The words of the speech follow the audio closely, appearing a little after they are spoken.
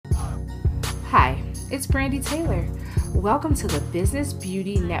it's Brandy Taylor. Welcome to the Business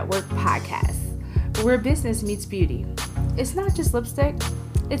Beauty Network podcast, where business meets beauty. It's not just lipstick,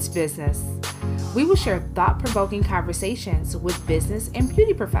 it's business. We will share thought-provoking conversations with business and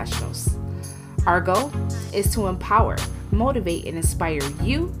beauty professionals. Our goal is to empower, motivate, and inspire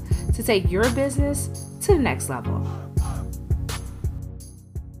you to take your business to the next level.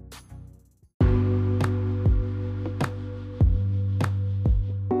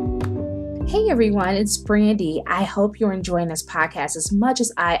 Hey everyone, it's Brandy. I hope you're enjoying this podcast as much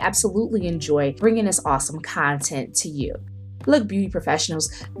as I absolutely enjoy bringing this awesome content to you. Look, beauty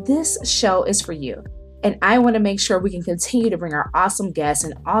professionals, this show is for you. And I want to make sure we can continue to bring our awesome guests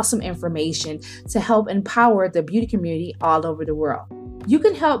and awesome information to help empower the beauty community all over the world. You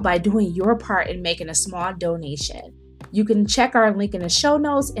can help by doing your part in making a small donation. You can check our link in the show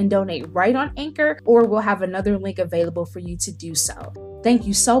notes and donate right on Anchor, or we'll have another link available for you to do so. Thank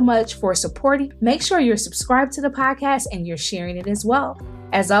you so much for supporting. Make sure you're subscribed to the podcast and you're sharing it as well.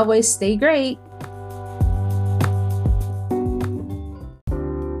 As always, stay great.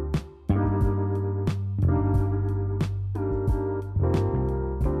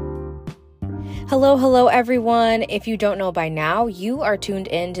 Hello, everyone. If you don't know by now, you are tuned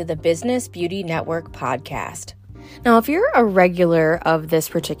in to the Business Beauty Network podcast. Now, if you're a regular of this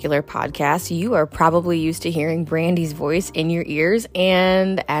particular podcast, you are probably used to hearing Brandy's voice in your ears.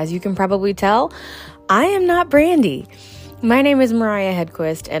 And as you can probably tell, I am not Brandy. My name is Mariah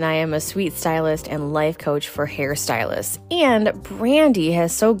Hedquist, and I am a sweet stylist and life coach for hairstylists. And Brandy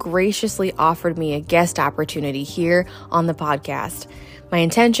has so graciously offered me a guest opportunity here on the podcast. My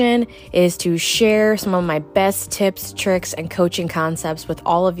intention is to share some of my best tips, tricks, and coaching concepts with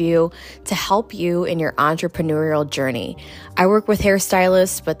all of you to help you in your entrepreneurial journey. I work with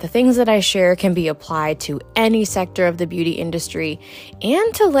hairstylists, but the things that I share can be applied to any sector of the beauty industry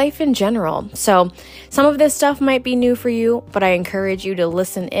and to life in general. So some of this stuff might be new for you, but I encourage you to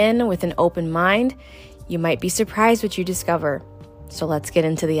listen in with an open mind. You might be surprised what you discover. So let's get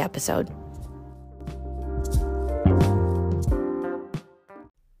into the episode.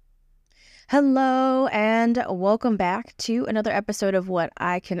 Hello, and welcome back to another episode of what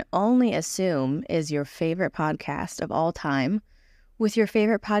I can only assume is your favorite podcast of all time, with your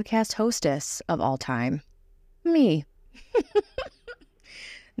favorite podcast hostess of all time, me.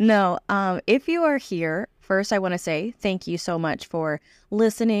 No, if you are here, first I want to say thank you so much for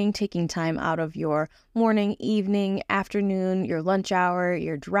listening, taking time out of your morning, evening, afternoon, your lunch hour,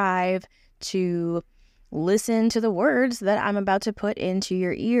 your drive to listen to the words that I'm about to put into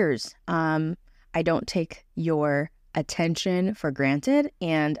your ears. I don't take your attention for granted,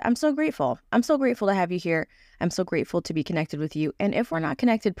 and I'm so grateful. I'm so grateful to have you here. I'm so grateful to be connected with you. And if we're not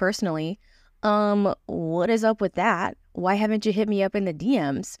connected personally, what is up with that? Why haven't you hit me up in the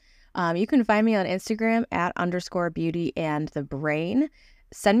DMs? You can find me on Instagram at _beauty_and_the_brain.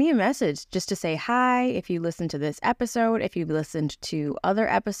 Send me a message just to say hi if you listened to this episode, if you've listened to other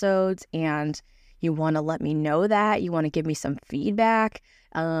episodes, and you want to let me know that, you want to give me some feedback.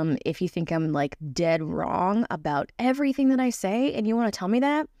 If you think I'm like dead wrong about everything that I say and you want to tell me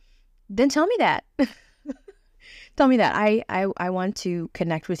that, then tell me that. Tell me that. I want to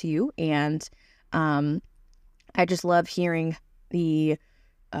connect with you, and I just love hearing the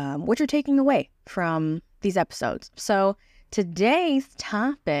what you're taking away from these episodes. So today's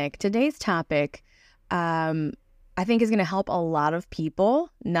topic, I think is going to help a lot of people,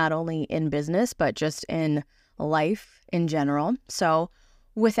 not only in business, but just in life in general. So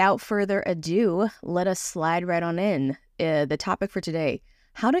without further ado, let us slide right on in. The topic for today,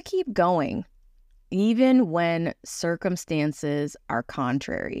 how to keep going, even when circumstances are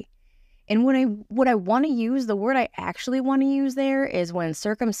contrary. And what I want to use, the word I actually want to use there is when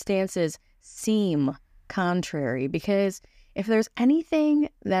circumstances seem contrary, because if there's anything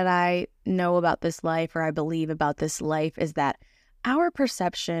that I know about this life, or I believe about this life, is that our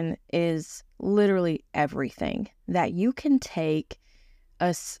perception is literally everything. That you can take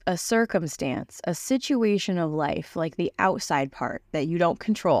a circumstance, a situation of life, like the outside part that you don't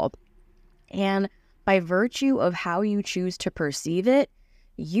control, and by virtue of how you choose to perceive it,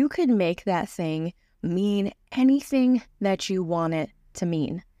 you could make that thing mean anything that you want it to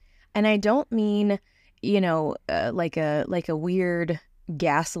mean. And I don't mean like a weird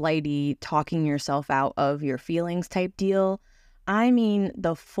gaslighty talking yourself out of your feelings type deal. I mean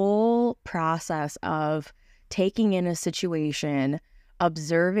the full process of taking in a situation,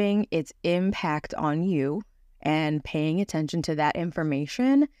 observing its impact on you and paying attention to that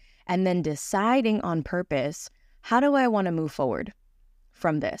information, and then deciding on purpose, how do I want to move forward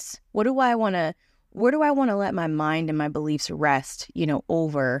from this? Where do I want to let my mind and my beliefs rest,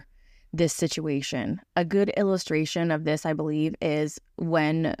 over this situation. A good illustration of this, I believe, is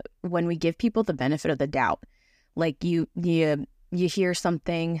when we give people the benefit of the doubt. Like you hear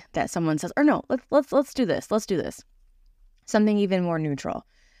something that someone says, or no, let's do this. Let's do this. Something even more neutral.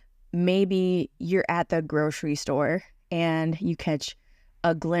 Maybe you're at the grocery store and you catch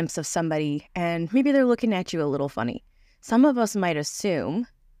a glimpse of somebody and maybe they're looking at you a little funny. Some of us might assume,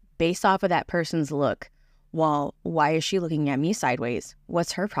 based off of that person's look, well, why is she looking at me sideways?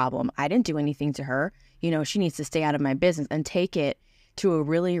 What's her problem? I didn't do anything to her. She needs to stay out of my business, and take it to a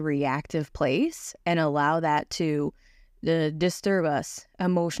really reactive place and allow that to disturb us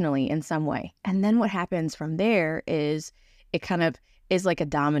emotionally in some way. And then what happens from there is it kind of is like a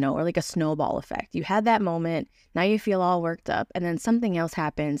domino or like a snowball effect. You had that moment, now you feel all worked up, and then something else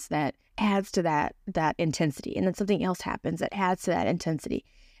happens that adds to that intensity, and then something else happens that adds to that intensity.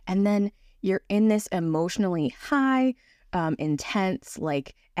 And then you're in this emotionally high, intense,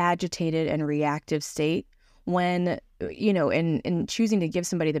 like agitated and reactive state when, in choosing to give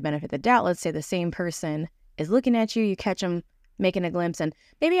somebody the benefit of the doubt. Let's say the same person is looking at you, you catch them making a glimpse, and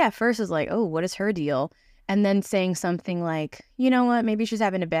maybe at first is like, oh, what is her deal? And then saying something like, you know what, maybe she's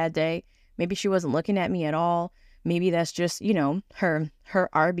having a bad day. Maybe she wasn't looking at me at all. Maybe that's just, her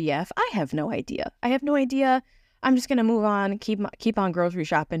RBF. I have no idea. I'm just going to move on, keep on grocery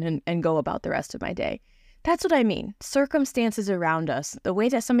shopping and go about the rest of my day. That's what I mean. Circumstances around us, the way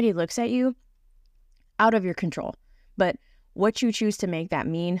that somebody looks at you, out of your control. But what you choose to make that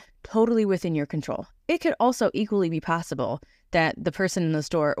mean, totally within your control. It could also equally be possible that the person in the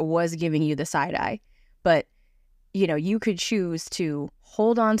store was giving you the side eye. But, you could choose to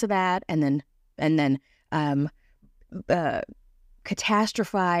hold on to that and then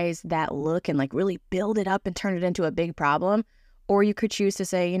catastrophize that look and like really build it up and turn it into a big problem. Or you could choose to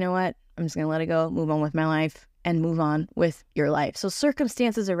say, you know what, I'm just going to let it go, move on with my life, and move on with your life. So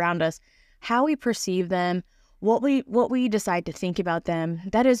circumstances around us, how we perceive them, what we decide to think about them,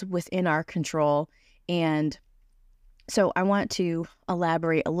 that is within our control. And so I want to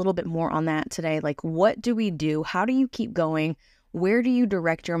elaborate a little bit more on that today. Like, what do we do? How do you keep going? Where do you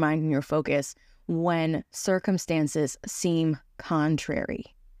direct your mind and your focus when circumstances seem contrary?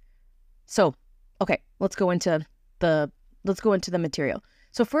 So, okay, let's go into the material.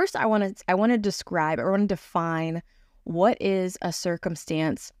 So first, I want to describe, or I want to define what is a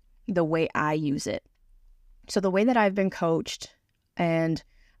circumstance the way I use it. So the way that I've been coached and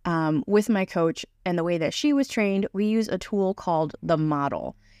with my coach and the way that she was trained, we use a tool called the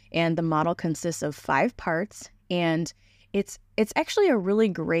model. And the model consists of 5 parts, and it's actually a really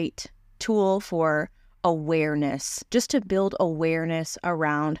great tool for awareness, just to build awareness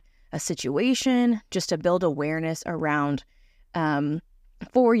around a situation, just to build awareness around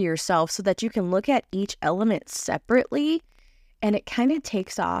for yourself so that you can look at each element separately, and it kind of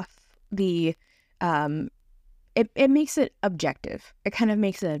takes off the it makes it objective. It kind of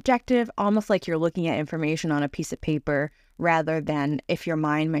makes it objective, almost like you're looking at information on a piece of paper, rather than if your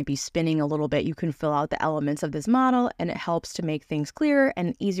mind might be spinning a little bit, you can fill out the elements of this model, and it helps to make things clearer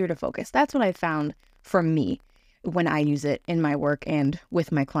and easier to focus. That's what I found for me when I use it in my work and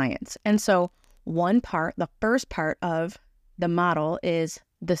with my clients. And so the first part of the model is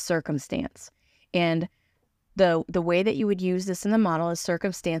the circumstance. And the way that you would use this in the model is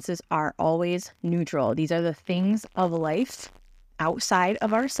circumstances are always neutral. These are the things of life outside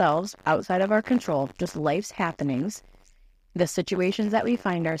of ourselves, outside of our control, just life's happenings, the situations that we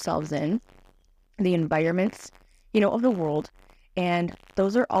find ourselves in, the environments, of the world. And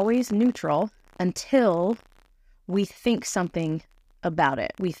those are always neutral until we think something about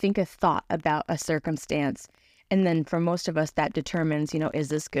it. We think a thought about a circumstance. And then for most of us, that determines, is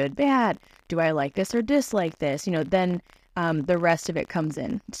this good, bad? Do I like this or dislike this? Then the rest of it comes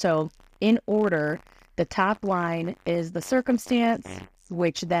in. So in order, the top line is the circumstance,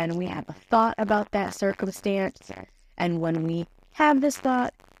 which then we have a thought about that circumstance. And when we have this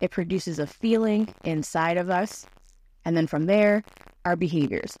thought, it produces a feeling inside of us. And then from there, our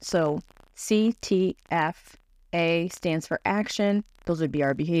behaviors. So CTF, A stands for action. Those would be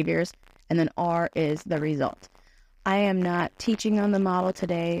our behaviors. And then R is the result. I am not teaching on the model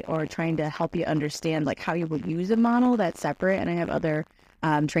today or trying to help you understand like how you would use a model. That's separate. And I have other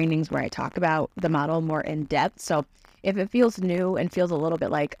trainings where I talk about the model more in depth. So if it feels new and feels a little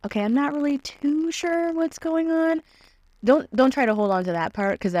bit like, okay, I'm not really too sure what's going on, don't try to hold on to that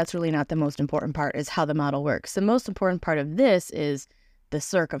part, because that's really not the most important part, is how the model works. The most important part of this is the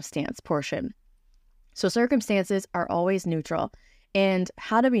circumstance portion. So circumstances are always neutral. And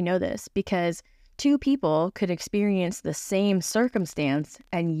how do we know this? Because 2 people could experience the same circumstance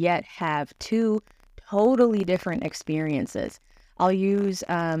and yet have 2 totally different experiences. I'll use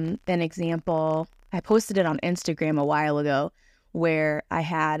an example. I posted it on Instagram a while ago where I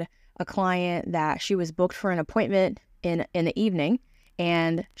had a client that she was booked for an appointment in the evening,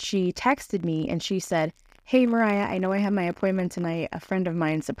 and she texted me and she said, "Hey, Mariah, I know I have my appointment tonight. A friend of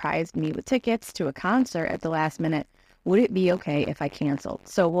mine surprised me with tickets to a concert at the last minute. Would it be okay if I canceled?"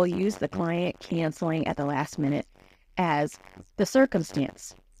 So we'll use the client canceling at the last minute as the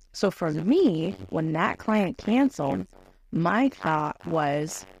circumstance. So for me, when that client canceled, my thought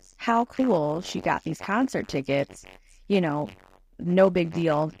was, how cool, she got these concert tickets, no big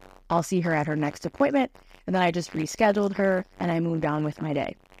deal. I'll see her at her next appointment. And then I just rescheduled her and I moved on with my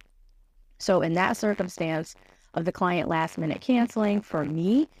day. So in that circumstance of the client last minute canceling, for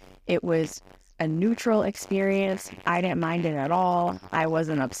me, it was a neutral experience. I didn't mind it at all. I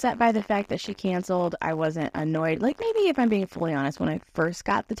wasn't upset by the fact that she canceled. I wasn't annoyed. Like, maybe, if I'm being fully honest, when I first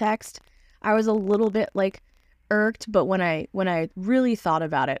got the text, I was a little bit like irked, but when I really thought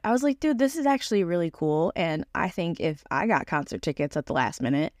about it, I was like, dude, this is actually really cool. And I think if I got concert tickets at the last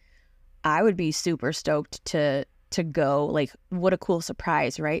minute, I would be super stoked to go. Like, what a cool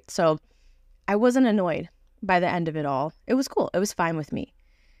surprise, right? So I wasn't annoyed by the end of it all. It was cool. It was fine with me.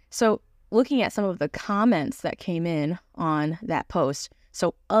 So looking at some of the comments that came in on that post,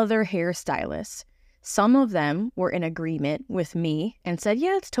 so other hairstylists, some of them were in agreement with me and said,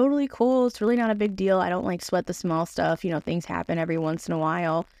 yeah, it's totally cool. It's really not a big deal. I don't like sweat the small stuff. Things happen every once in a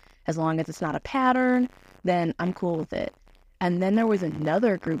while. As long as it's not a pattern, then I'm cool with it. And then there was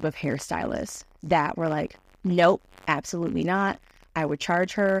another group of hairstylists that were like, nope, absolutely not. I would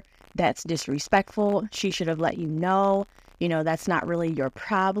charge her. That's disrespectful. She should have let you know. That's not really your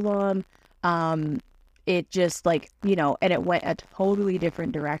problem. It just and it went a totally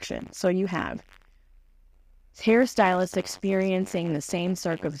different direction. So you have hairstylists experiencing the same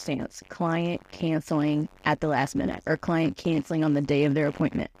circumstance, client canceling at the last minute or client canceling on the day of their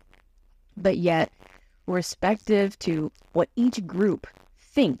appointment. But yet, respective to what each group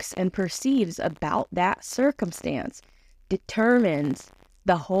thinks and perceives about that circumstance determines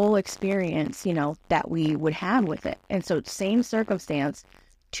the whole experience, that we would have with it. And so same circumstance,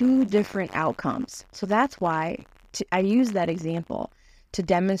 two different outcomes. So that's why I use that example to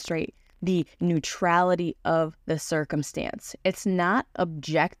demonstrate the neutrality of the circumstance. It's not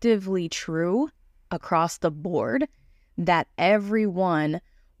objectively true across the board that everyone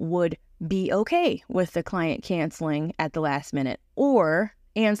would be okay with the client canceling at the last minute,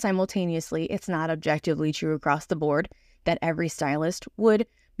 and simultaneously, it's not objectively true across the board that every stylist would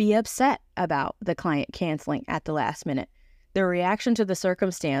be upset about the client canceling at the last minute. The reaction to the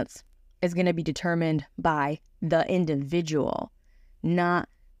circumstance is going to be determined by the individual, not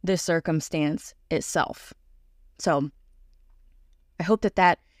the circumstance itself. So I hope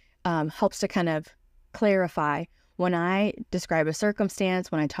that helps to kind of clarify. When I describe a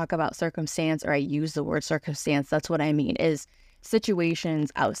circumstance, when I talk about circumstance or I use the word circumstance, that's what I mean, is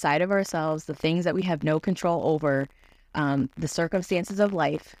situations outside of ourselves, the things that we have no control over, the circumstances of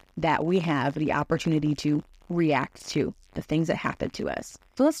life that we have the opportunity to react to, the things that happen to us.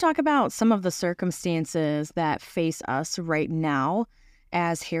 So let's talk about some of the circumstances that face us right now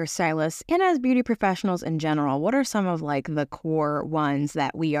as hairstylists and as beauty professionals in general. What are some of the core ones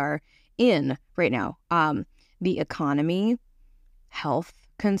that we are in right now? The economy, health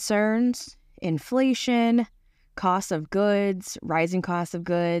concerns, inflation, cost of goods, rising costs of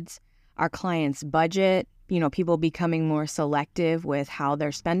goods, our clients' budget, people becoming more selective with how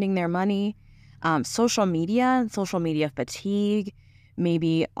they're spending their money, social media fatigue,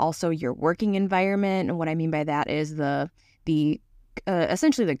 maybe also your working environment. And what I mean by that is the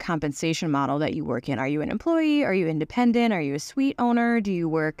essentially the compensation model that you work in. Are you an employee? Are you independent? Are you a suite owner? Do you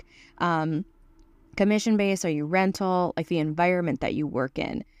work commission-based? Are you rental? The environment that you work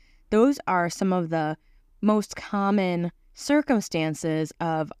in. Those are some of the most common circumstances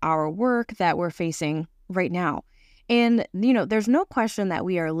of our work that we're facing right now. And, there's no question that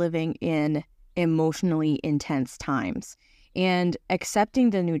we are living in emotionally intense times. And accepting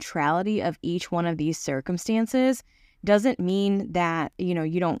the neutrality of each one of these circumstances doesn't mean that,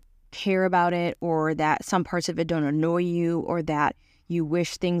 you don't care about it, or that some parts of it don't annoy you, or that you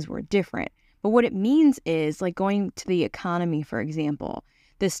wish things were different. But what it means is, going to the economy, for example,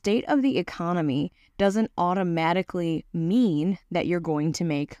 the state of the economy doesn't automatically mean that you're going to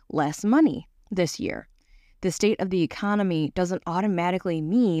make less money this year. The state of the economy doesn't automatically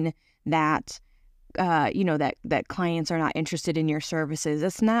mean that, that clients are not interested in your services.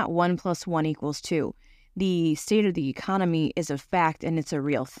 It's not 1 + 1 = 2. The state of the economy is a fact and it's a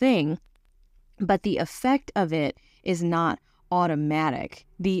real thing, but the effect of it is not automatic.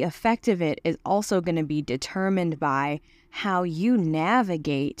 The effect of it is also going to be determined by how you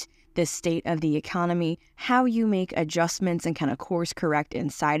navigate the state of the economy, how you make adjustments and kind of course correct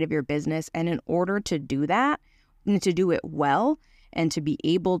inside of your business. And in order to do that, and to do it well, and to be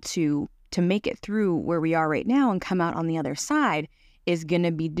able to make it through where we are right now and come out on the other side is going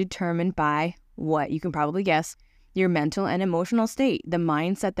to be determined by what you can probably guess, your mental and emotional state, the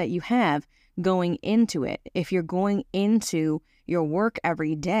mindset that you have going into it. If you're going into your work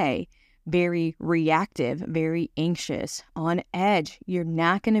every day very reactive, very anxious, on edge, you're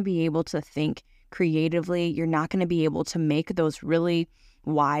not going to be able to think creatively. You're not going to be able to make those really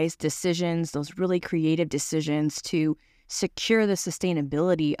wise decisions, those really creative decisions to secure the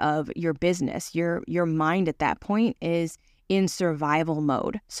sustainability of your business. Your mind at that point is in survival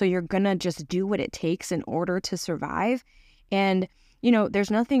mode. So you're going to just do what it takes in order to survive. And, there's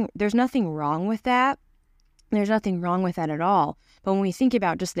nothing wrong with that. There's nothing wrong with that at all. But when we think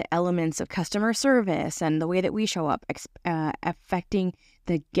about just the elements of customer service and the way that we show up affecting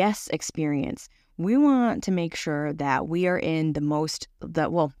the guest experience, we want to make sure that we are in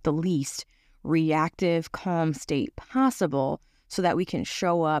the least reactive, calm state possible so that we can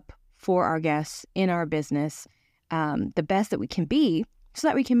show up for our guests in our business the best that we can be, so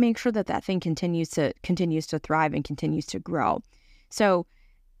that we can make sure that that thing continues to thrive and continues to grow. So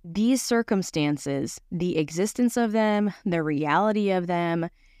these circumstances, the existence of them, the reality of them,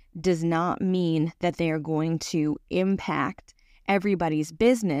 does not mean that they are going to impact everybody's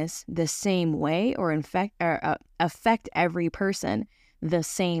business the same way or affect every person the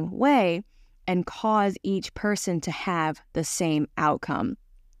same way and cause each person to have the same outcome.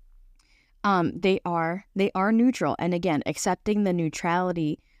 They are neutral. And again, accepting the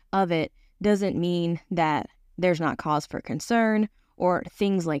neutrality of it doesn't mean that there's not cause for concern or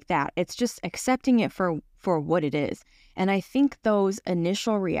things like that. It's just accepting it for what it is. And I think those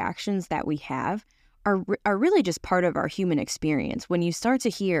initial reactions that we have are really just part of our human experience. When you start to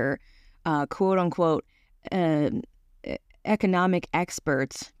hear, quote unquote, economic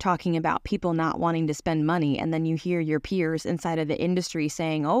experts talking about people not wanting to spend money, and then you hear your peers inside of the industry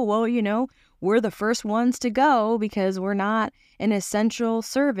saying, oh, well, we're the first ones to go because we're not an essential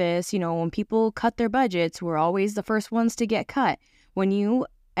service. When people cut their budgets, we're always the first ones to get cut. When you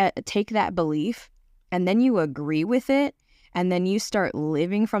take that belief and then you agree with it, and then you start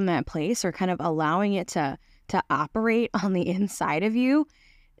living from that place or kind of allowing it to operate on the inside of you,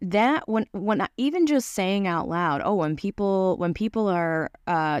 that when even just saying out loud, oh, when people are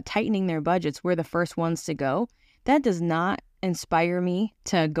tightening their budgets, we're the first ones to go, that does not inspire me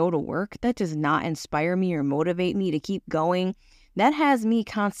to go to work. That does not inspire me or motivate me to keep going. That has me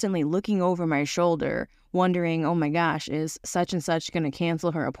constantly looking over my shoulder, wondering, oh my gosh, is such and such going to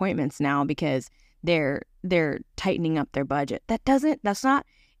cancel her appointments now because they're tightening up their budget? That's not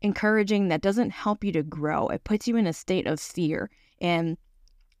encouraging. That doesn't help you to grow. It puts you in a state of fear, and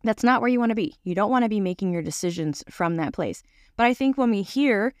that's not where you want to be. You don't want to be making your decisions from that place. But I think when we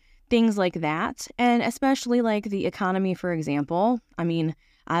hear things like that, and especially like the economy, for example, I mean,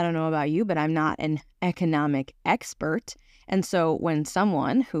 I don't know about you, but I'm not an economic expert. And so when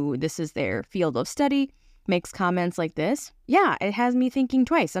someone who this is their field of study makes comments like this, yeah, it has me thinking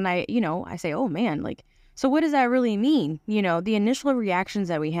twice. And I say, oh man, so what does that really mean? The initial reactions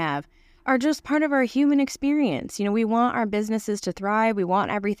that we have are just part of our human experience. We want our businesses to thrive. We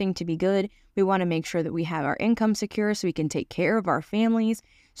want everything to be good. We want to make sure that we have our income secure so we can take care of our families,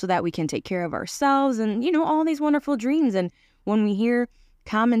 so that we can take care of ourselves and, all these wonderful dreams. And when we hear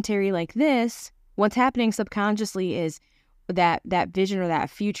commentary like this, what's happening subconsciously is that vision or that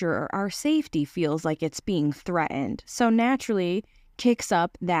future or our safety feels like it's being threatened. So naturally kicks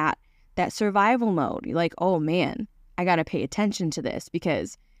up that survival mode. You're like, oh man, I got to pay attention to this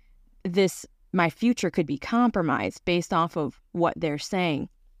because my future could be compromised based off of what they're saying.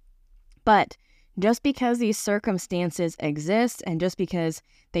 But just because these circumstances exist, and just because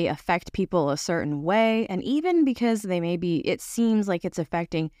they affect people a certain way, and even because it seems like it's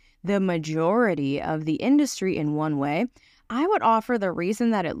affecting the majority of the industry in one way, I would offer the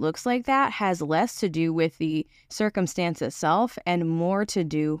reason that it looks like that has less to do with the circumstance itself and more to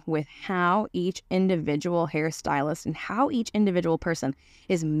do with how each individual hairstylist and how each individual person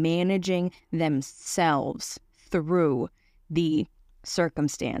is managing themselves through the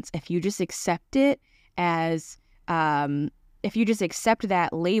circumstance. If you just accept it as, if you just accept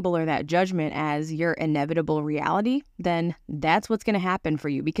that label or that judgment as your inevitable reality, then that's what's going to happen for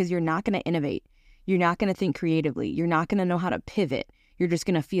you, because you're not going to innovate. You're not going to think creatively. You're not going to know how to pivot. You're just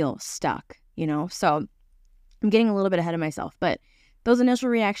going to feel stuck, So I'm getting a little bit ahead of myself, but those initial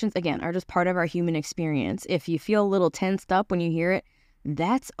reactions, again, are just part of our human experience. If you feel a little tensed up when you hear it,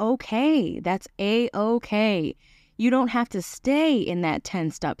 that's okay. That's A-okay. You don't have to stay in that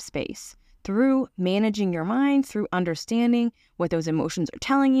tensed up space. Through managing your mind, through understanding what those emotions are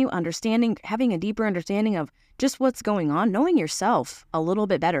telling you, having a deeper understanding of just what's going on, knowing yourself a little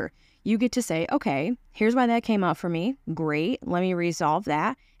bit better, you get to say, okay, here's why that came up for me. Great. Let me resolve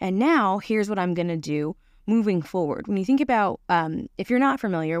that. And now here's what I'm going to do moving forward. When you think about, if you're not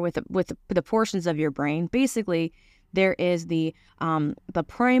familiar with the portions of your brain, basically there is the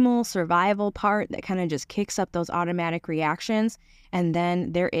primal survival part that kind of just kicks up those automatic reactions. And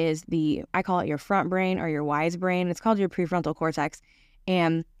then there is I call it your front brain or your wise brain. It's called your prefrontal cortex.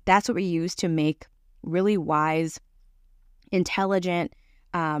 And that's what we use to make really wise, intelligent,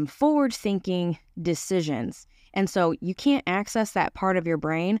 forward-thinking decisions. And so you can't access that part of your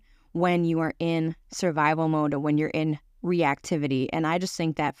brain when you are in survival mode or when you're in reactivity. And I just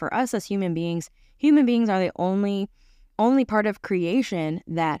think that for us as human beings are the only part of creation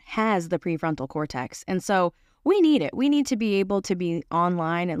that has the prefrontal cortex. And so we need it. We need to be able to be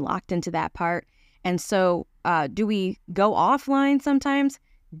online and locked into that part. And so do we go offline sometimes?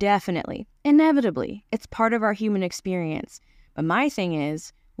 Definitely. Inevitably. It's part of our human experience. But my thing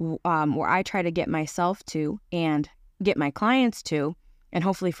is, where I try to get myself to and get my clients to, and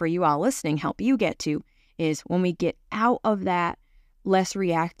hopefully for you all listening, help you get to, is when we get out of that less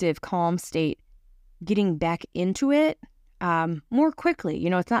reactive, calm state, getting back into it more quickly.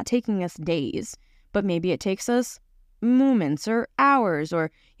 It's not taking us days, but maybe it takes us moments or hours,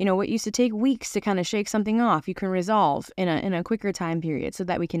 or what used to take weeks to kind of shake something off, you can resolve in a quicker time period so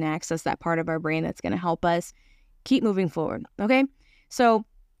that we can access that part of our brain that's going to help us keep moving forward. Okay, so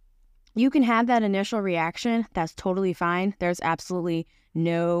you can have that initial reaction. That's totally fine. There's absolutely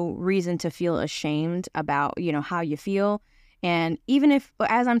no reason to feel ashamed about how you feel. And even if,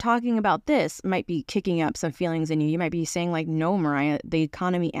 as I'm talking about this, might be kicking up some feelings in you, you might be saying like, no, Mariah, the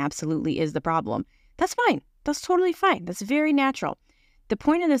economy absolutely is the problem. That's fine. That's totally fine. That's very natural. The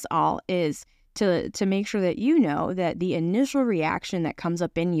point of this all is to make sure that you know that the initial reaction that comes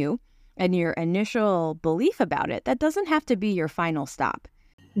up in you and your initial belief about it, that doesn't have to be your final stop.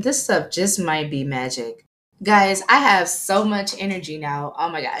 This stuff just might be magic. Guys, I have so much energy now. Oh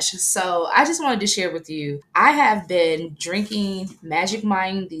my gosh. So I just wanted to share with you, I have been drinking Magic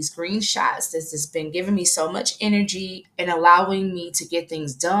Mind, these green shots. This has been giving me so much energy and allowing me to get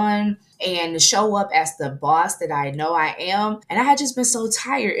things done and to show up as the boss that I know I am. And I had just been so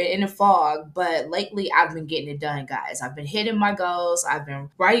tired and in a fog, but lately I've been getting it done, guys. I've been hitting my goals. I've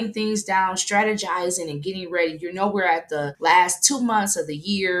been writing things down, strategizing and getting ready. We're at the last 2 months of the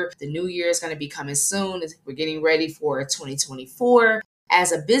year. The new year is going to be coming soon. We're getting ready for 2024.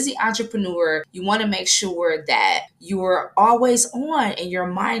 As a busy entrepreneur, you want to make sure that you're always on and your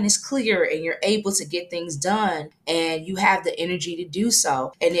mind is clear and you're able to get things done and you have the energy to do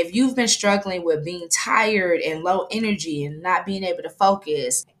so. And if you've been struggling with being tired and low energy and not being able to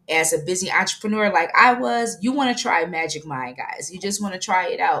focus, as a busy entrepreneur like I was, you want to try Magic Mind, guys. You just want to try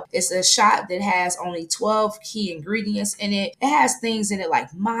it out. It's a shot that has only 12 key ingredients in it. It has things in it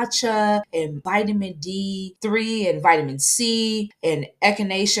like matcha and vitamin D3 and vitamin C and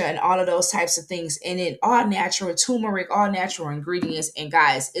echinacea and all of those types of things in it. All natural, turmeric, all natural ingredients. And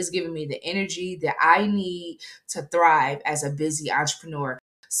guys, it's giving me the energy that I need to thrive as a busy entrepreneur.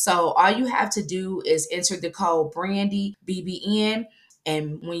 So all you have to do is enter the code Brandy BBN.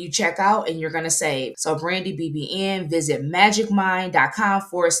 And when you check out and you're going to save. So Brandy BBN, visit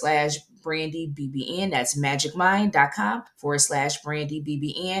magicmind.com/Brandy BBN. That's magicmind.com/Brandy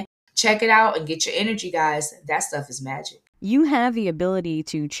BBN. Check it out and get your energy, guys. That stuff is magic. You have the ability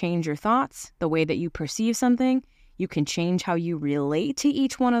to change your thoughts, the way that you perceive something. You can change how you relate to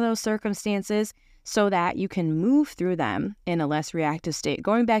each one of those circumstances so that you can move through them in a less reactive state.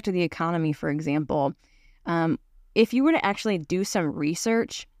 Going back to the economy, for example, if you were to actually do some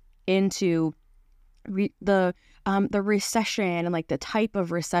research into the recession and like the type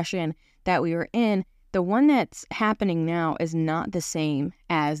of recession that we were in, the one that's happening now is not the same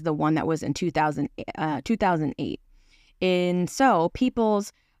as the one that was in 2008. And so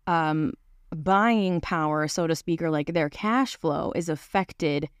people's buying power, so to speak, or like their cash flow is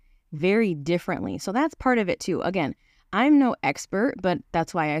affected very differently. So that's part of it too. Again, I'm no expert, but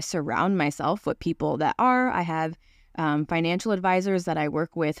that's why I surround myself with people that are. I have financial advisors that I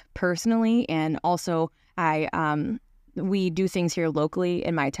work with personally, and also we do things here locally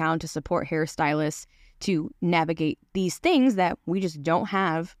in my town to support hairstylists to navigate these things that we just don't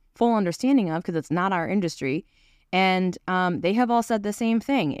have full understanding of because it's not our industry. And they have all said the same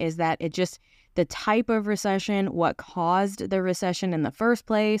thing, is that the type of recession, what caused the recession in the first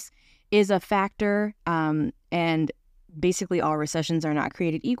place is a factor. And basically all recessions are not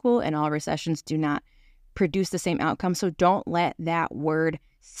created equal, and all recessions do not produce the same outcome. So don't let that word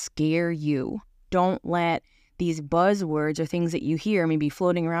scare you. Don't let these buzzwords or things that you hear maybe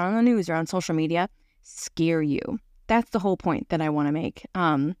floating around on the news or on social media scare you. That's the whole point that I want to make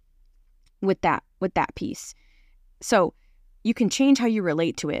with that piece. So you can change how you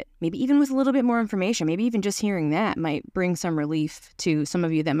relate to it, maybe even with a little bit more information. Maybe even just hearing that might bring some relief to some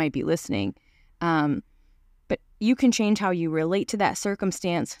of you that might be listening. But you can change how you relate to that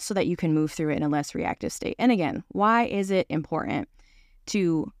circumstance so that you can move through it in a less reactive state. And again, why is it important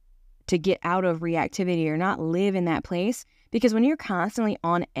to get out of reactivity or not live in that place? Because when you're constantly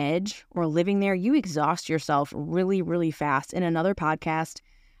on edge or living there, you exhaust yourself really, really fast. In another podcast,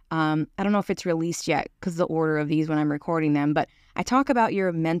 I don't know if it's released yet because the order of these when I'm recording them, but I talk about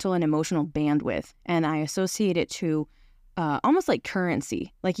your mental and emotional bandwidth, and I associate it to almost like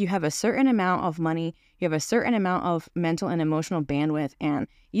currency. Like you have a certain amount of money, you have a certain amount of mental and emotional bandwidth, and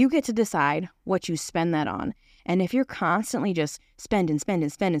you get to decide what you spend that on. And if you're constantly just spending,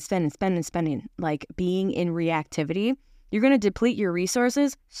 like being in reactivity, you're going to deplete your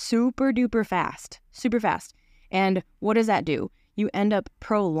resources super duper fast, super fast. And what does that do? You end up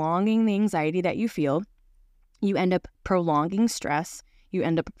prolonging the anxiety that you feel. You end up prolonging stress. You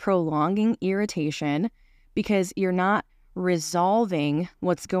end up prolonging irritation because you're not resolving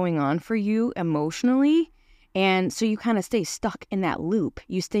what's going on for you emotionally. And so you kind of stay stuck in that loop.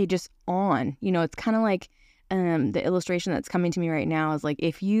 You stay just on. It's kind of like the illustration that's coming to me right now is like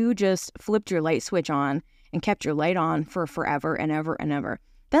if you just flipped your light switch on and kept your light on for forever and ever and ever,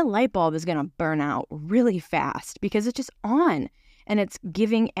 that light bulb is going to burn out really fast because it's just on and it's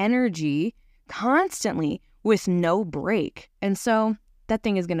giving energy constantly with no break. And so that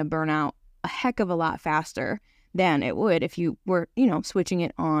thing is going to burn out a heck of a lot faster than it would if you were, switching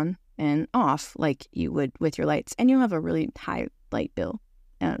it on and off like you would with your lights. And you'll have a really high light bill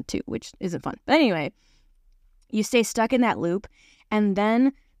too, which isn't fun. But anyway, you stay stuck in that loop, and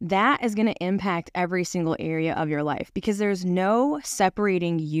then that is going to impact every single area of your life because there's no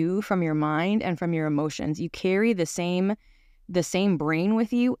separating you from your mind and from your emotions. You carry the same brain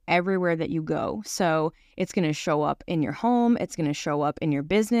with you everywhere that you go. So it's going to show up in your home. It's going to show up in your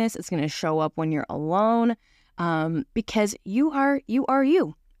business. It's going to show up when you're alone because you are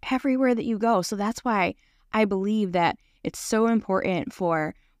you everywhere that you go. So that's why I believe that it's so important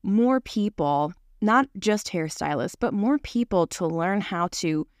for more people, not just hairstylists, but more people to learn how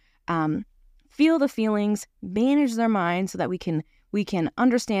to feel the feelings, manage their mind so that we can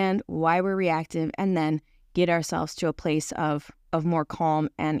understand why we're reactive and then get ourselves to a place of more calm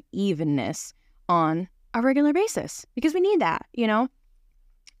and evenness on a regular basis because we need that,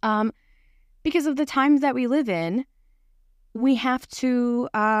 because of the times that we live in, we have to,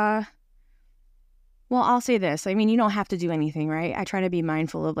 well, I'll say this. I mean, you don't have to do anything, right? I try to be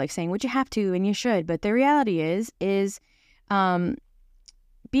mindful of like saying what you have to and you should. But the reality is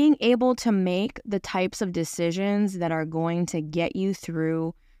being able to make the types of decisions that are going to get you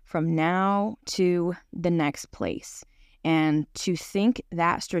through from now to the next place. And to think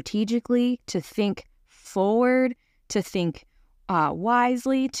that strategically, to think forward, to think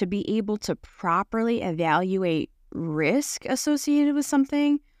wisely, to be able to properly evaluate risk associated with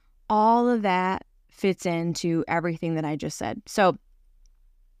something, all of that fits into everything that I just said. So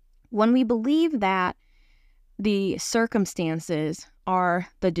when we believe that the circumstances are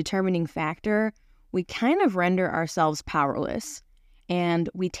the determining factor, we kind of render ourselves powerless and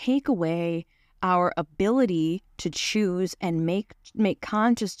we take away our ability to choose and make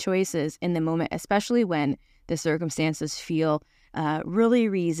conscious choices in the moment, especially when the circumstances feel really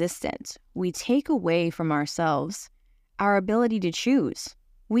resistant. We take away from ourselves our ability to choose.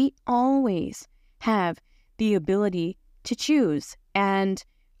 We always have the ability to choose, and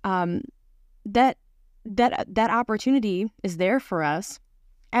that opportunity is there for us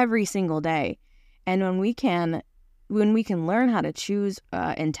every single day. And when we can learn how to choose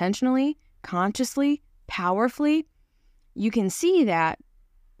intentionally, consciously, powerfully, you can see that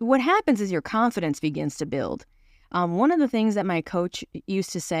what happens is your confidence begins to build. One of the things that my coach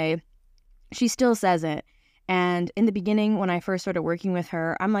used to say, she still says it, and in the beginning when I first started working with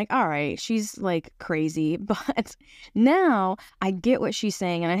her, I'm like, all right, she's like crazy, but now I get what she's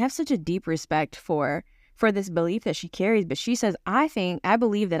saying, and I have such a deep respect for this belief that she carries. But she says, I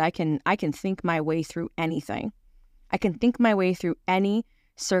believe that I can think my way through anything. I can think my way through any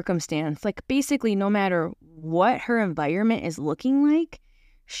circumstance. Like basically no matter what her environment is looking like,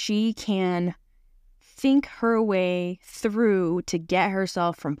 she can think her way through to get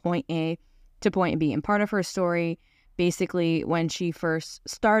herself from point A to point B. And part of her story, basically, when she first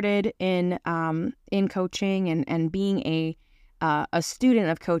started in coaching and being a student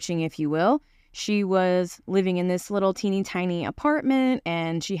of coaching, if you will, she was living in this little teeny tiny apartment,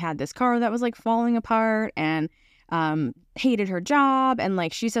 and she had this car that was like falling apart, and hated her job. And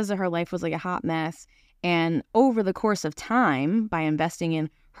like she says that her life was like a hot mess. And over the course of time, by investing in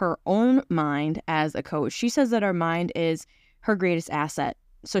her own mind as a coach, she says that her mind is her greatest asset.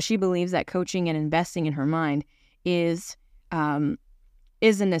 So she believes that coaching and investing in her mind is a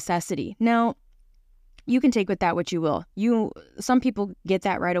necessity. Now, you can take with that what you will. Some people get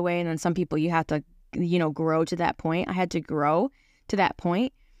that right away, and then some people you have to, grow to that point. I had to grow to that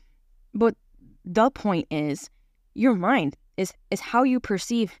point. But the point is, your mind is how you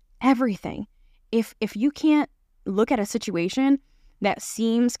perceive everything. If you can't look at a situation that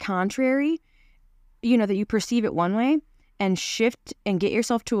seems contrary, that you perceive it one way, and shift and get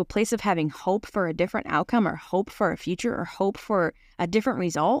yourself to a place of having hope for a different outcome, or hope for a future, or hope for a different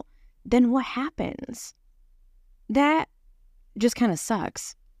result, then what happens? That just kind of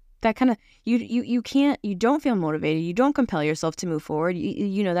sucks. That kind of, you don't feel motivated. You don't compel yourself to move forward.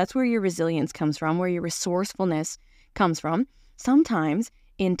 That's where your resilience comes from, where your resourcefulness comes from. Sometimes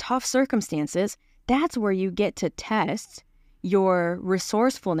in tough circumstances, that's where you get to test your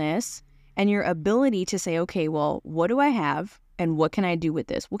resourcefulness and your ability to say, okay, well, what do I have and what can I do with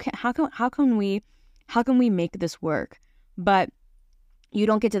this? How can we make this work? But you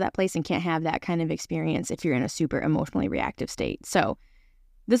don't get to that place and can't have that kind of experience if you're in a super emotionally reactive state. So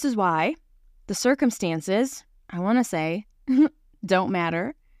this is why the circumstances, I want to say, don't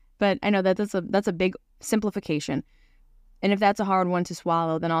matter. But I know that that's a big simplification. And if that's a hard one to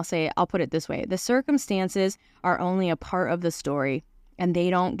swallow, then I'll put it this way. The circumstances are only a part of the story, and they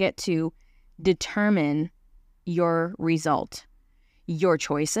don't get to determine your result. Your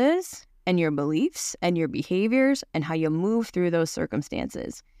choices and your beliefs and your behaviors and how you move through those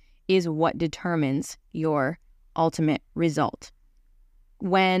circumstances is what determines your ultimate result.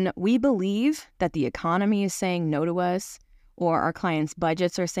 When we believe that the economy is saying no to us, or our clients'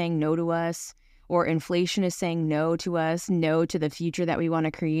 budgets are saying no to us, or inflation is saying no to us, no to the future that we want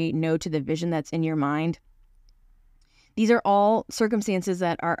to create, no to the vision that's in your mind, these are all circumstances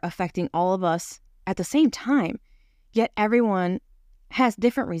that are affecting all of us at the same time, yet everyone has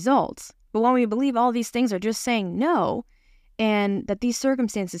different results. But when we believe all these things are just saying no, and that these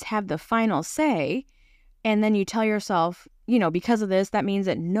circumstances have the final say, and then you tell yourself, because of this, that means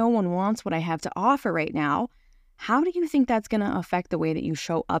that no one wants what I have to offer right now, how do you think that's going to affect the way that you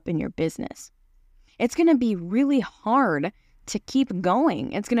show up in your business? It's going to be really hard to keep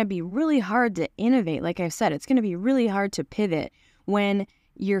going. It's going to be really hard to innovate. Like I've said, it's going to be really hard to pivot when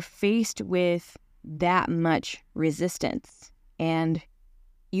you're faced with that much resistance. And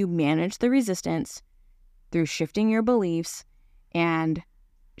you manage the resistance through shifting your beliefs and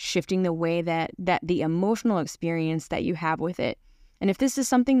shifting the way that the emotional experience that you have with it. And if this is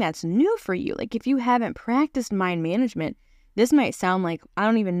something that's new for you, like if you haven't practiced mind management, this might sound like, I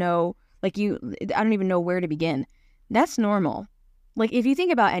don't even know where to begin. That's normal. Like if you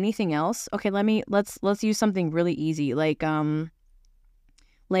think about anything else, okay, let's use something really easy, like I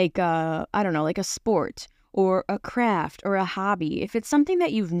don't know, like a sport or a craft or a hobby. If it's something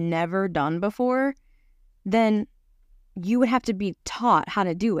that you've never done before, then you would have to be taught how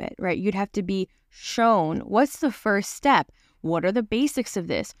to do it, right? You'd have to be shown what's the first step. What are the basics of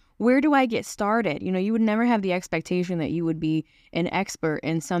this? Where do I get started? You would never have the expectation that you would be an expert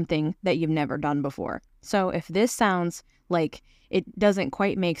in something that you've never done before. So if this sounds like it doesn't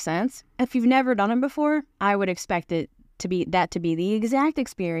quite make sense, if you've never done it before, I would expect it to be the exact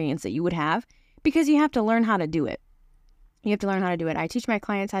experience that you would have, because you have to learn how to do it. You have to learn how to do it. I teach my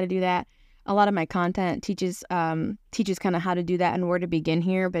clients how to do that. A lot of my content teaches kind of how to do that and where to begin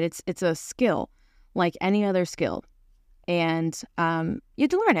here, but it's a skill like any other skill. And you have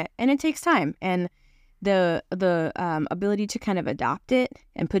to learn it, and it takes time. And the ability to kind of adopt it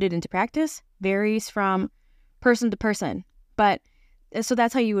and put it into practice varies from person to person. But so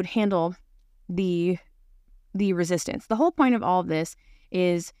that's how you would handle the resistance. The whole point of all of this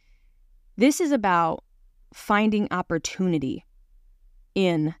is about finding opportunity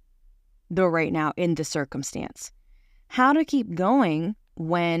in the right now, in the circumstance. How to keep going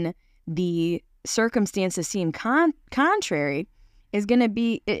when the circumstances seem contrary is going to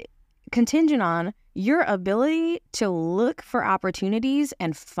be contingent on your ability to look for opportunities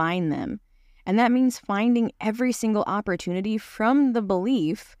and find them. And that means finding every single opportunity from the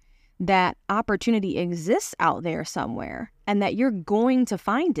belief that opportunity exists out there somewhere and that you're going to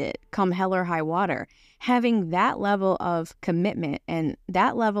find it come hell or high water. Having that level of commitment and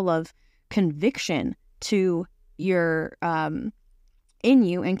that level of conviction to your in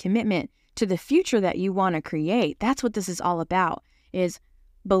you and commitment to the future that you want to create. That's what this is all about, is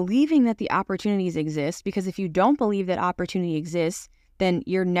believing that the opportunities exist. Because if you don't believe that opportunity exists, then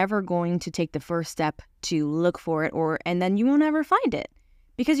you're never going to take the first step to look for it, and then you won't ever find it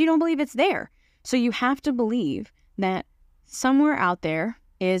because you don't believe it's there. So you have to believe that somewhere out there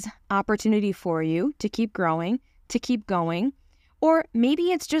is opportunity for you to keep growing, to keep going. Or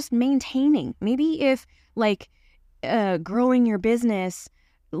maybe it's just maintaining. Maybe if growing your business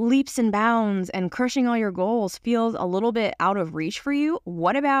leaps and bounds and crushing all your goals feels a little bit out of reach for you,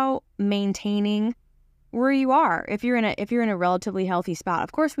 what about maintaining where you are? If you're in a relatively healthy spot,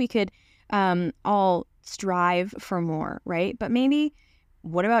 of course we could all strive for more, right? But maybe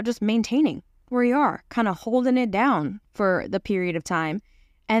what about just maintaining where you are, kind of holding it down for the period of time,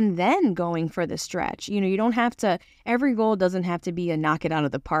 and then going for the stretch? You don't have to, every goal doesn't have to be a knock it out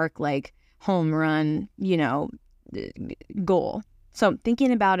of the park, like home run, goal. So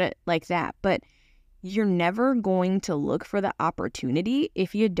thinking about it like that, but you're never going to look for the opportunity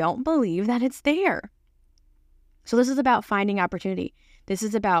if you don't believe that it's there. So this is about finding opportunity. This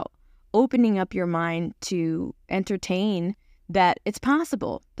is about opening up your mind to entertain that it's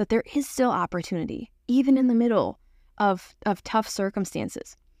possible, that there is still opportunity, even in the middle of tough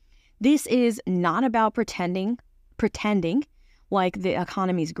circumstances. This is not about pretending like the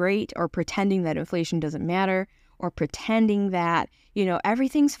economy's great, or pretending that inflation doesn't matter, or pretending that,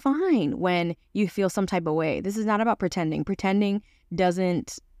 everything's fine when you feel some type of way. This is not about pretending. Pretending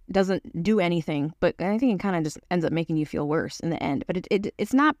doesn't do anything, but I think it kind of just ends up making you feel worse in the end. But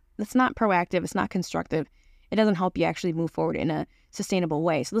it's not proactive. It's not constructive. It doesn't help you actually move forward in a sustainable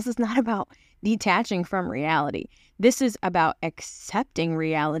way. So this is not about detaching from reality. This is about accepting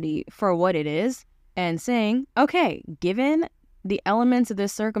reality for what it is and saying, okay, given the elements of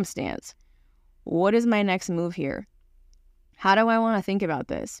this circumstance, what is my next move here? How do I want to think about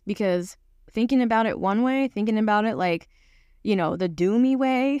this? Because thinking about it one way, thinking about it like, the doomy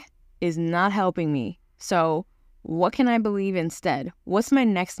way, is not helping me. So what can I believe instead? What's my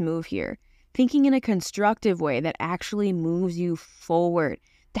next move here? Thinking in a constructive way that actually moves you forward.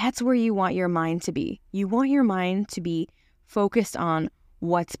 That's where you want your mind to be. You want your mind to be focused on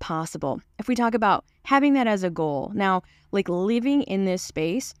what's possible. If we talk about having that as a goal, now, like living in this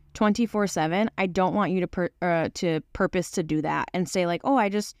space 24/7, I don't want you to purpose to do that and say like, oh, I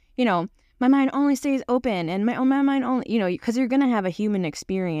just, my mind only stays open and my mind only, because you're going to have a human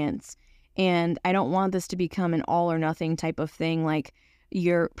experience. And I don't want this to become an all or nothing type of thing, like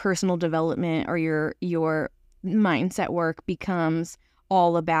your personal development or your mindset work becomes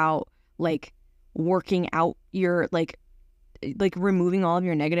all about like working out your like removing all of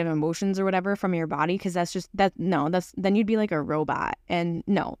your negative emotions or whatever from your body, because then you'd be like a robot. And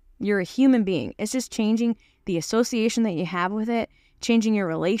no, you're a human being. It's just changing the association that you have with it, changing your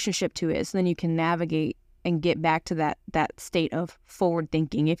relationship to it, so then you can navigate and get back to that state of forward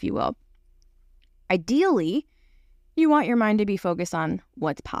thinking, if you will. Ideally, you want your mind to be focused on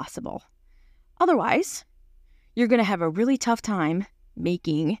what's possible. Otherwise, you're going to have a really tough time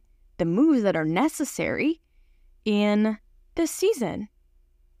making the moves that are necessary in this season.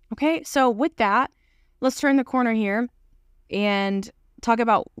 Okay, so with that, let's turn the corner here and talk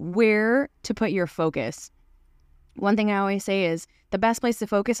about where to put your focus. One thing I always say is the best place to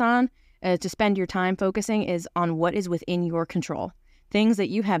focus on, to spend your time focusing, is on what is within your control. Things that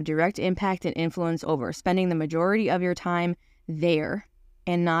you have direct impact and influence over, spending the majority of your time there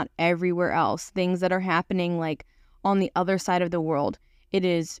and not everywhere else. Things that are happening like on the other side of the world.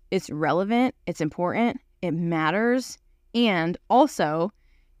 It's relevant, it's important, it matters, and also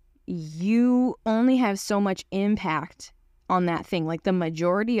you only have so much impact on that thing. Like the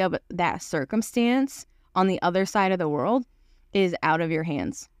majority of that circumstance on the other side of the world is out of your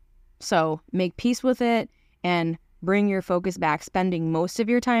hands. So make peace with it and bring your focus back, spending most of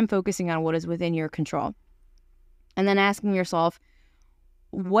your time focusing on what is within your control. And then asking yourself,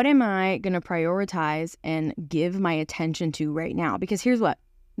 what am I going to prioritize and give my attention to right now? Because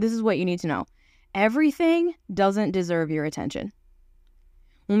this is what you need to know. Everything doesn't deserve your attention.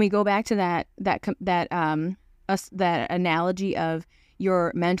 When we go back to that analogy of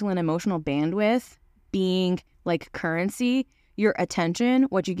your mental and emotional bandwidth being like currency, your attention,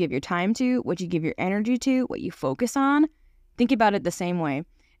 what you give your time to, what you give your energy to, what you focus on, think about it the same way.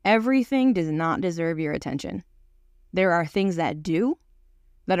 Everything does not deserve your attention. There are things that do,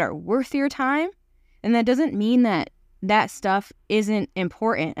 that are worth your time, and that doesn't mean that stuff isn't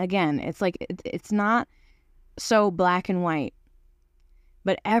important. Again, it's not so black and white,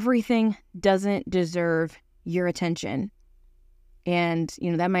 but everything doesn't deserve your attention. And,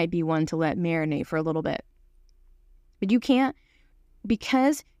 that might be one to let marinate for a little bit. But you can't,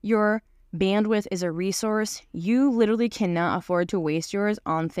 because your bandwidth is a resource, you literally cannot afford to waste yours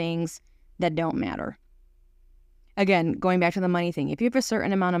on things that don't matter. Again, going back to the money thing, if you have a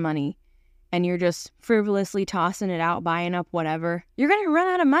certain amount of money and you're just frivolously tossing it out, buying up whatever, you're going to run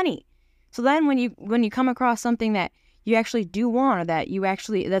out of money. So then when you come across something that you actually do want, or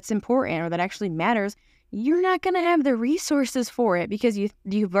that's important, or that actually matters, you're not going to have the resources for it because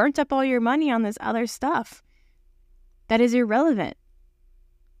you burnt up all your money on this other stuff that is irrelevant.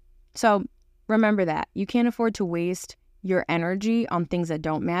 So remember that. You can't afford to waste your energy on things that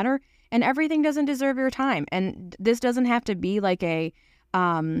don't matter, and everything doesn't deserve your time. And this doesn't have to be like a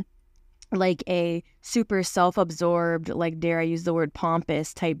super self-absorbed, dare I use the word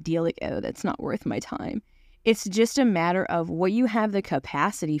pompous type deal, that's not worth my time. It's just a matter of what you have the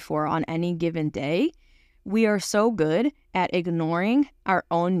capacity for on any given day. We are so good at ignoring our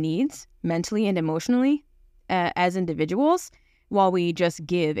own needs mentally and emotionally as individuals while we just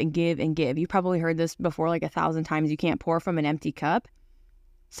give and give and give. You've probably heard this before 1,000 times. You can't pour from an empty cup.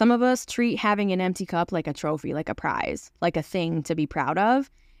 Some of us treat having an empty cup like a trophy, like a prize, like a thing to be proud of.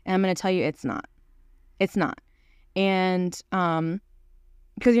 And I'm going to tell you it's not. It's not. And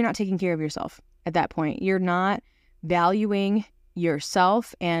because you're not taking care of yourself at that point. You're not valuing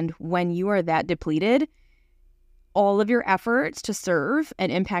yourself. And when you are that depleted, all of your efforts to serve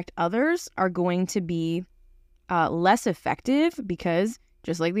and impact others are going to be less effective because,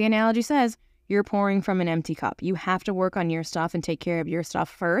 just like the analogy says, you're pouring from an empty cup. You have to work on your stuff and take care of your stuff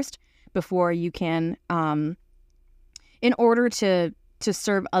first before you can, in order to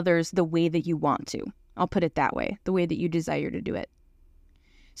serve others the way that you want to. I'll put it that way, the way that you desire to do it.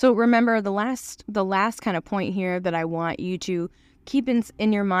 So remember, the last kind of point here that I want you to keep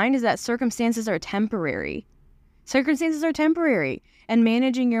in your mind is that circumstances are temporary. Circumstances are temporary, and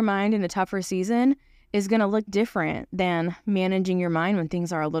managing your mind in a tougher season is going to look different than managing your mind when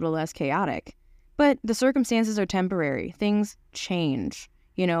things are a little less chaotic. But the circumstances are temporary. Things change,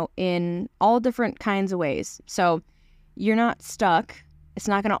 in all different kinds of ways. So you're not stuck. It's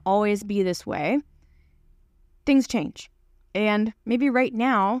not going to always be this way. Things change. And maybe right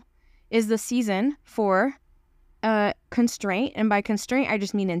now is the season for constraint. And by constraint, I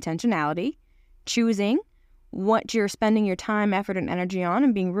just mean intentionality, choosing what you're spending your time, effort, and energy on,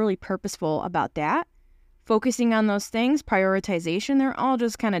 and being really purposeful about that. Focusing on those things, prioritization, they're all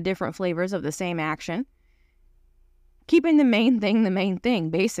just kind of different flavors of the same action. Keeping the main thing,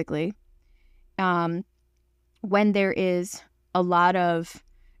 basically. When there is a lot of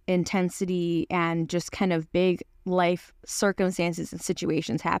intensity and just kind of big life circumstances and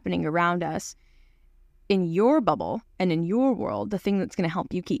situations happening around us, in your bubble and in your world, the thing that's going to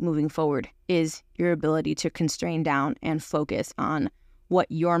help you keep moving forward is your ability to constrain down and focus on what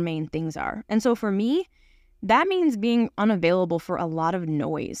your main things are. And so for me, that means being unavailable for a lot of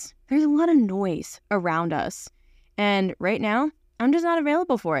noise. There's a lot of noise around us. And right now, I'm just not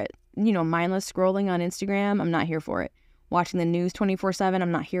available for it. Mindless scrolling on Instagram, I'm not here for it. Watching the news 24/7,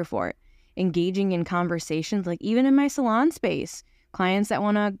 I'm not here for it. Engaging in conversations, even in my salon space, clients that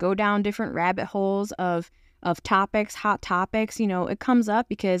want to go down different rabbit holes of topics, hot topics, it comes up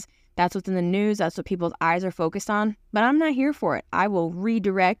because that's what's in the news. That's what people's eyes are focused on. But I'm not here for it. I will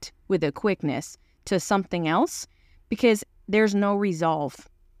redirect with a quickness to something else because there's no resolve.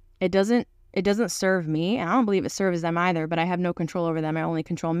 It doesn't serve me. And I don't believe it serves them either, but I have no control over them. I only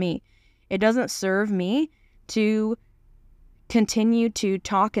control me. It doesn't serve me to continue to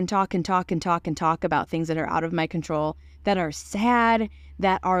talk about things that are out of my control, that are sad,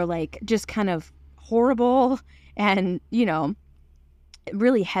 that are just kind of horrible and,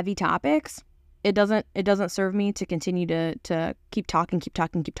 really heavy topics. It doesn't serve me to continue to keep talking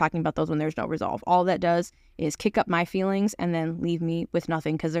about those when there's no resolve. All that does is kick up my feelings and then leave me with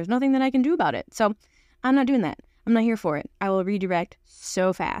nothing because there's nothing that I can do about it. So I'm not doing that. I'm not here for it. I will redirect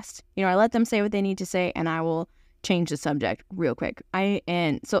so fast. I let them say what they need to say and I will change the subject real quick.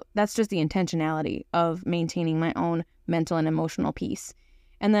 And so that's just the intentionality of maintaining my own mental and emotional peace.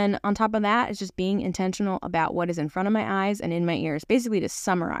 And then on top of that, it's just being intentional about what is in front of my eyes and in my ears. Basically, to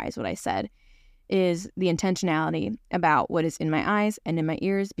summarize what I said, is the intentionality about what is in my eyes and in my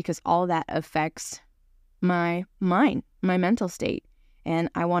ears, because all that affects my mind, my mental state. And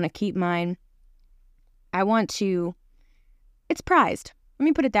I want to keep mine, it's prized. Let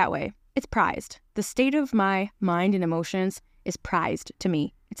me put it that way. It's prized. The state of my mind and emotions is prized to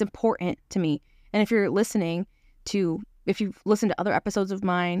me. It's important to me. And if you've listened to other episodes of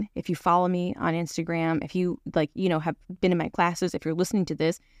mine, if you follow me on Instagram, if you have been in my classes, if you're listening to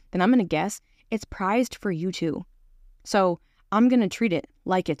this, then I'm going to guess it's prized for you too. So I'm going to treat it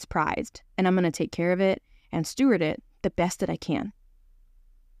like it's prized, and I'm going to take care of it and steward it the best that I can.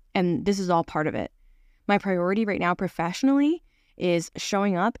 And this is all part of it. My priority right now professionally is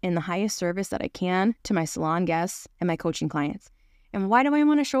showing up in the highest service that I can to my salon guests and my coaching clients. And why do I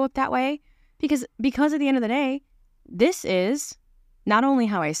want to show up that way? Because at the end of the day, this is not only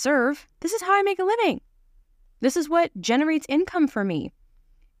how I serve, this is how I make a living. This is what generates income for me.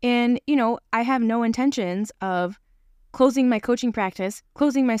 And, I have no intentions of closing my coaching practice,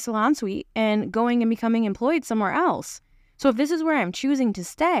 closing my salon suite, and going and becoming employed somewhere else. So if this is where I'm choosing to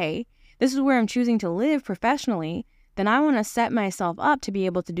stay, this is where I'm choosing to live professionally, then I want to set myself up to be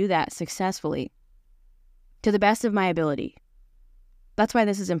able to do that successfully to the best of my ability. That's why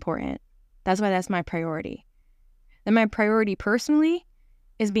this is important. That's why that's my priority. Then my priority personally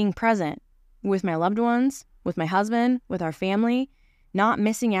is being present with my loved ones, with my husband, with our family, not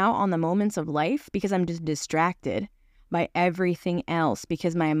missing out on the moments of life because I'm just distracted by everything else,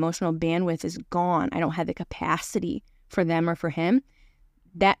 because my emotional bandwidth is gone. I don't have the capacity for them or for him.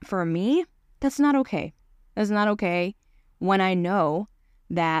 That, for me, that's not okay. That's not okay when I know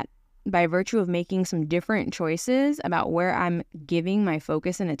that by virtue of making some different choices about where I'm giving my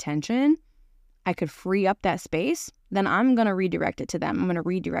focus and attention, I could free up that space, then I'm going to redirect it to them. I'm going to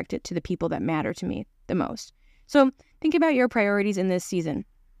redirect it to the people that matter to me the most. So think about your priorities in this season.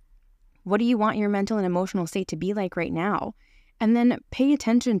 What do you want your mental and emotional state to be like right now? And then pay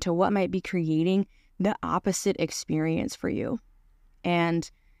attention to what might be creating the opposite experience for you. And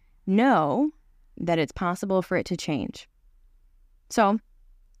know that it's possible for it to change. So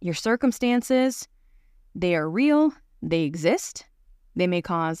your circumstances, they are real, they exist, they may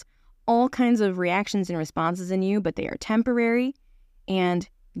cause all kinds of reactions and responses in you, but they are temporary, and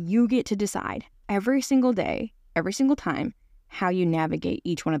you get to decide every single day, every single time, how you navigate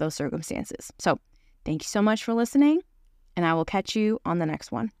each one of those circumstances. So thank you so much for listening, and I will catch you on the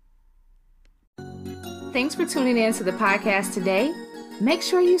next one. Thanks for tuning in to the podcast today. Make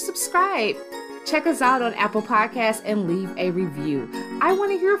sure you subscribe. Check us out on Apple Podcasts and leave a review. I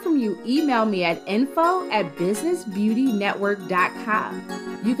want to hear from you. Email me at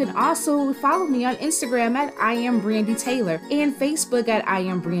info@businessbeautynetwork.com. You can also follow me on Instagram at I am Brandy Taylor and Facebook at I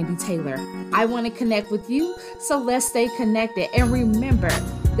am Brandy Taylor. I want to connect with you, so let's stay connected. And remember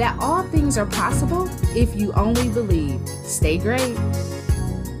that all things are possible if you only believe. Stay great.